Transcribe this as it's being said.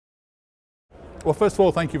Well, first of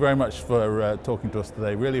all, thank you very much for talking to us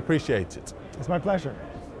today. Really appreciate it. It's my pleasure.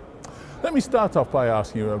 Let me start off by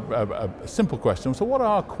asking you a simple question. So what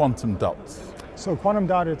are quantum dots? So quantum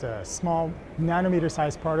dot is a small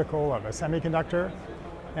nanometer-sized particle of a semiconductor,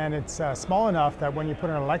 and it's small enough that when you put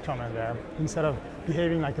an electron in there, instead of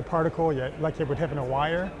behaving like a particle, like it would have in a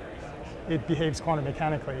wire, it behaves quantum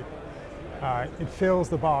mechanically. It fills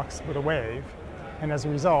the box with a wave, and as a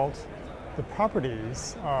result, the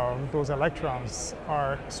properties of those electrons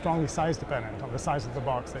are strongly size dependent on the size of the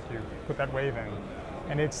box that you put that wave in.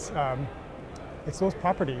 And it's those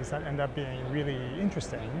properties that end up being really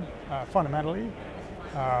interesting fundamentally,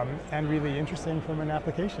 and really interesting from an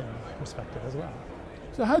application perspective as well.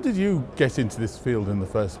 So how did you get into this field in the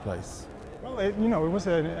first place? Well, it was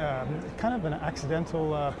a kind of an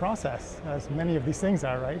accidental process, as many of these things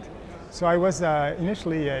are, right? So I was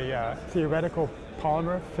initially a theoretical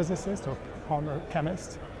polymer physicist or polymer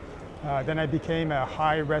chemist. Then I became a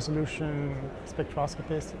high-resolution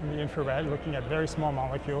spectroscopist in the infrared, looking at very small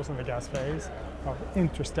molecules in the gas phase of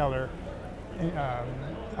interstellar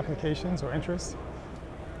applications or interests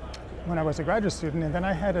when I was a graduate student. And then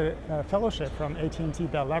I had a fellowship from AT&T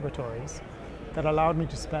Bell Laboratories that allowed me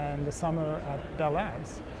to spend the summer at Bell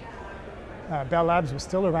Labs. Bell Labs was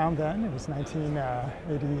still around then. It was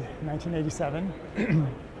 1987.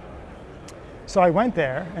 So I went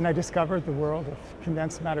there and I discovered the world of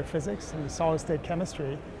condensed matter physics and solid-state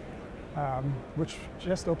chemistry, which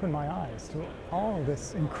just opened my eyes to all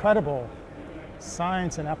this incredible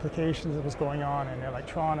science and applications that was going on in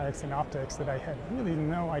electronics and optics that I had really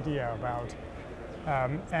no idea about.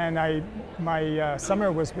 And my summer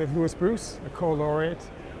was with Louis Bruce, a co-laureate,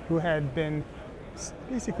 who had been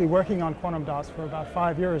basically working on quantum dots for about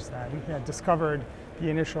 5 years then. He had discovered the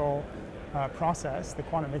initial process, the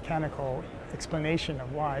quantum mechanical explanation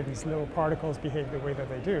of why these little particles behave the way that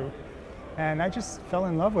they do. And I just fell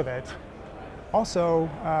in love with it. Also,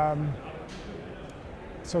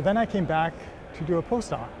 so then I came back to do a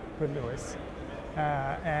postdoc with Louis.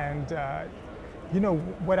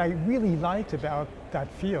 What I really liked about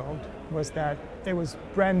that field was that it was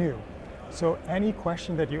brand new. So any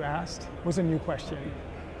question that you asked was a new question.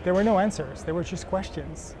 There were no answers, there were just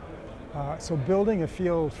questions. So building a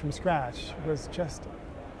field from scratch was just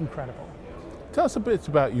incredible. Tell us a bit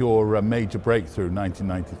about your major breakthrough in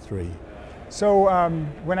 1993. So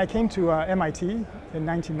when I came to MIT in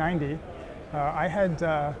 1990, I had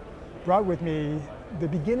brought with me the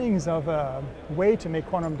beginnings of a way to make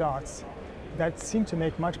quantum dots that seemed to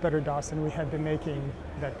make much better dots than we had been making,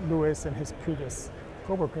 that Louis and his previous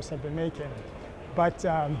co-workers had been making. But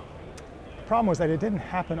the problem was that it didn't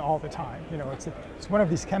happen all the time. It's one of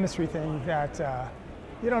these chemistry things that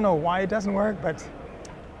you don't know why it doesn't work, but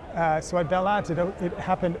so at Bell Labs it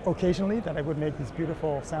happened occasionally that I would make these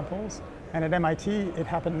beautiful samples, and at MIT it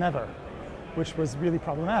happened never, which was really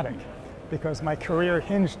problematic because my career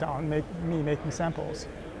hinged on me making samples.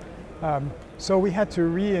 So we had to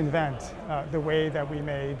reinvent the way that we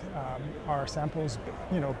made our samples,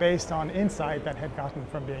 based on insight that had gotten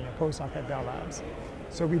from being a postdoc at Bell Labs.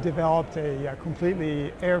 So we developed a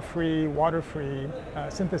completely air-free, water-free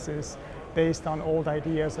synthesis based on old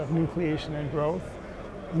ideas of nucleation and growth,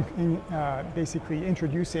 basically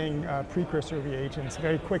introducing precursor reagents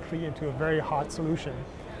very quickly into a very hot solution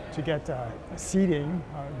to get seeding,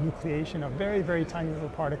 nucleation of very, very tiny little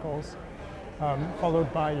particles,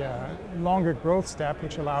 followed by a longer growth step,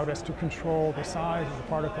 which allowed us to control the size of the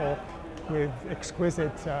particle with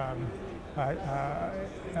exquisite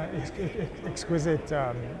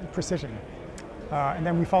precision. And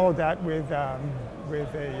then we followed that with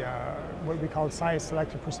what we call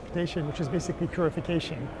size-selective precipitation, which is basically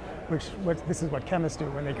purification, this is what chemists do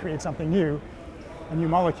when they create something new, a new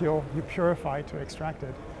molecule, you purify to extract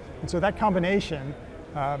it. And so that combination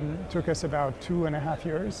took us about 2.5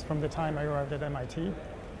 years from the time I arrived at MIT,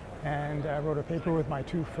 and I wrote a paper with my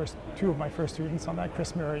two of my first students on that,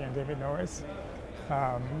 Chris Murray and David Norris.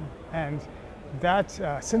 And that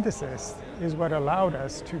synthesis is what allowed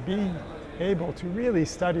us to be able to really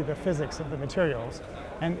study the physics of the materials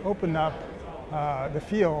and open up the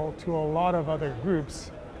field to a lot of other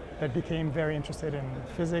groups that became very interested in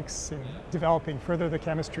physics, in developing further the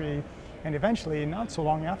chemistry, and eventually, not so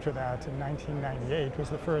long after that, in 1998,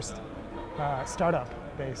 was the first startup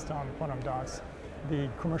based on quantum dots, the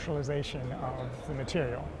commercialization of the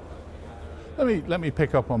material. Let me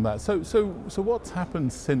pick up on that. So what's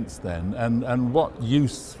happened since then, and what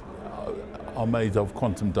use are made of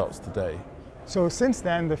quantum dots today? So since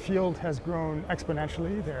then, the field has grown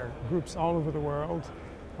exponentially. There are groups all over the world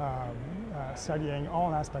studying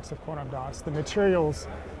all aspects of quantum dots. The materials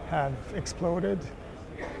have exploded.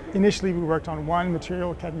 initially we worked on one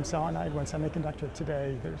material, cadmium selenide, one semiconductor.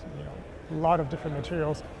 Today there's a lot of different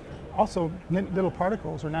materials. Also little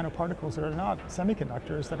particles or nanoparticles that are not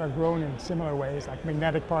semiconductors that are grown in similar ways, like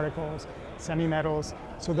magnetic particles, semi-metals.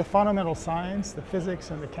 So the fundamental science, the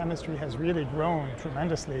physics and the chemistry has really grown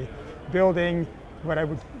tremendously, building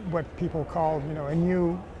what people call a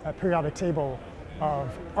new periodic table of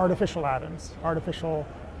artificial atoms, artificial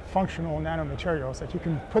functional nanomaterials that you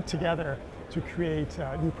can put together to create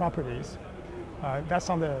new properties. That's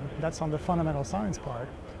on the fundamental science part.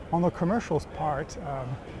 On the commercial part,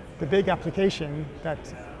 the big application that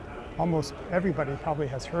almost everybody probably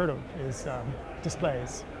has heard of is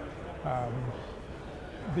displays.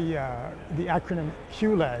 The acronym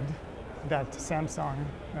QLED that Samsung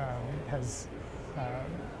has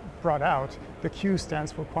brought out, the Q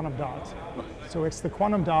stands for quantum dot. So it's the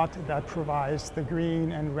quantum dot that provides the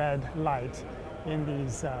green and red light in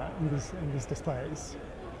these displays.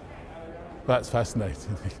 That's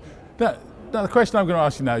fascinating. Now the question I'm going to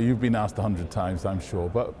ask you now, you've been asked 100 times, I'm sure,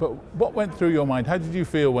 but what went through your mind? How did you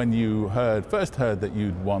feel when you first heard that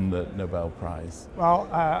you'd won the Nobel Prize? Well,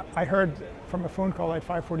 I heard from a phone call at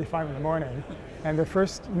 5:45 in the morning, and the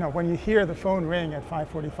first, when you hear the phone ring at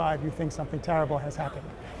 5:45, you think something terrible has happened.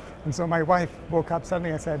 And so my wife woke up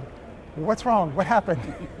suddenly and said, "What's wrong? What happened?"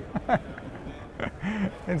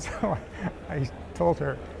 And so I told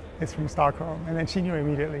her it's from Stockholm, and then she knew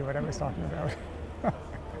immediately what I was talking about.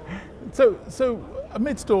 So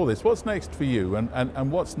amidst all this, what's next for you,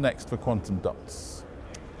 and what's next for quantum dots?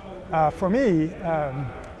 For me,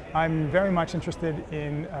 I'm very much interested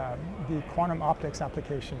in the quantum optics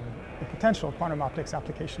application, the potential quantum optics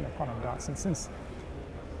application of quantum dots. And since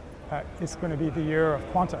it's going to be the year of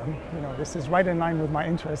quantum, this is right in line with my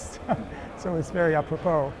interests, so it's very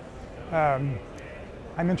apropos.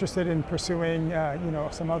 I'm interested in pursuing,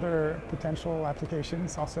 some other potential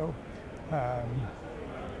applications also.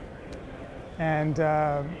 And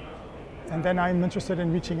then I'm interested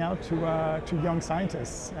in reaching out to young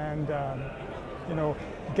scientists, and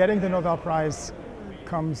getting the Nobel Prize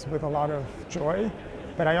comes with a lot of joy,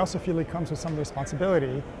 but I also feel it comes with some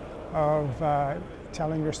responsibility of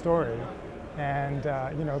telling your story. And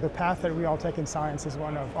the path that we all take in science is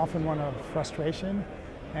often one of frustration,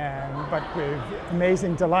 but with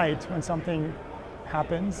amazing delight when something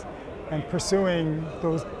happens, and pursuing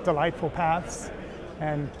those delightful paths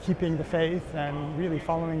and keeping the faith and really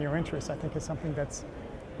following your interests, I think is something that's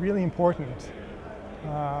really important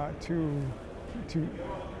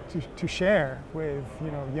to share with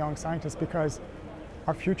young scientists, because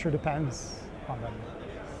our future depends on them.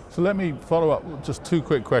 So let me follow up, just two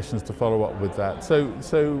quick questions to follow up with that. So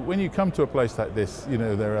when you come to a place like this,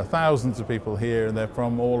 there are thousands of people here, and they're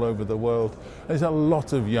from all over the world. There's a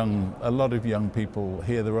lot of young people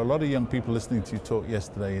here. There were a lot of young people listening to you talk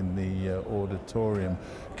yesterday in the auditorium.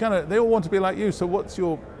 They all want to be like you. So what's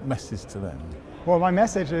your message to them? Well, my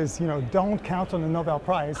message is, don't count on the Nobel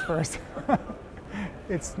Prize first.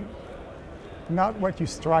 It's not what you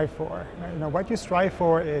strive for. What you strive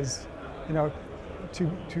for is,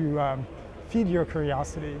 to feed your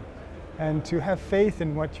curiosity and to have faith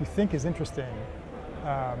in what you think is interesting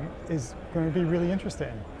is going to be really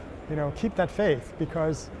interesting. Keep that faith,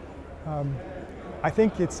 because I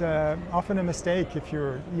think it's often a mistake if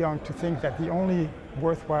you're young to think that the only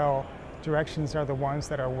worthwhile directions are the ones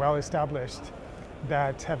that are well established,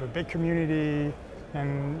 that have a big community,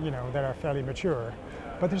 and that are fairly mature.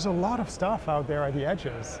 But there's a lot of stuff out there at the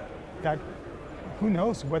edges that who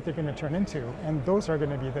knows what they're going to turn into, and those are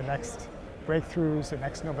going to be the next breakthroughs, the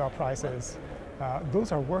next Nobel Prizes.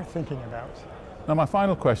 Those are worth thinking about. Now my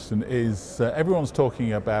final question is, everyone's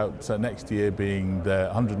talking about next year being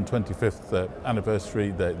the 125th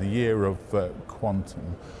anniversary, the year of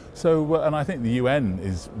quantum. So, and I think the UN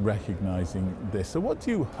is recognizing this. So what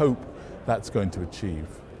do you hope that's going to achieve?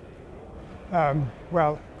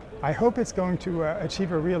 Well, I hope it's going to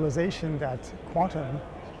achieve a realization that quantum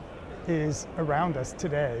is around us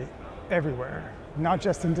today, everywhere. Not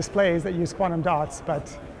just in displays that use quantum dots,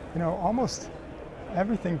 but almost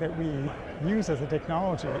everything that we use as a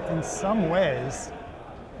technology in some ways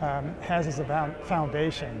has as a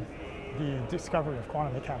foundation the discovery of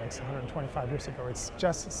quantum mechanics 125 years ago. It's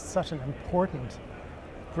just such an important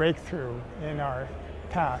breakthrough in our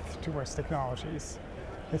path towards technologies.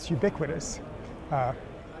 It's ubiquitous.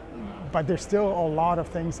 But there's still a lot of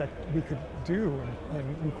things that we could do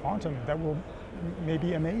in quantum that will may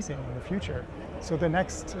be amazing in the future. So the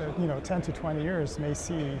next 10 to 20 years may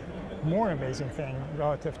see more amazing things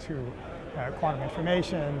relative to quantum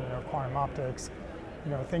information, quantum optics,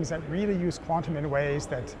 things that really use quantum in ways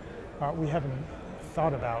that we haven't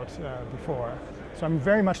thought about before. So I'm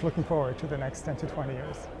very much looking forward to the next 10 to 20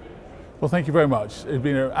 years. Well, thank you very much. It's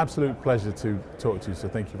been an absolute pleasure to talk to you, so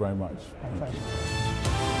thank you very much. My pleasure.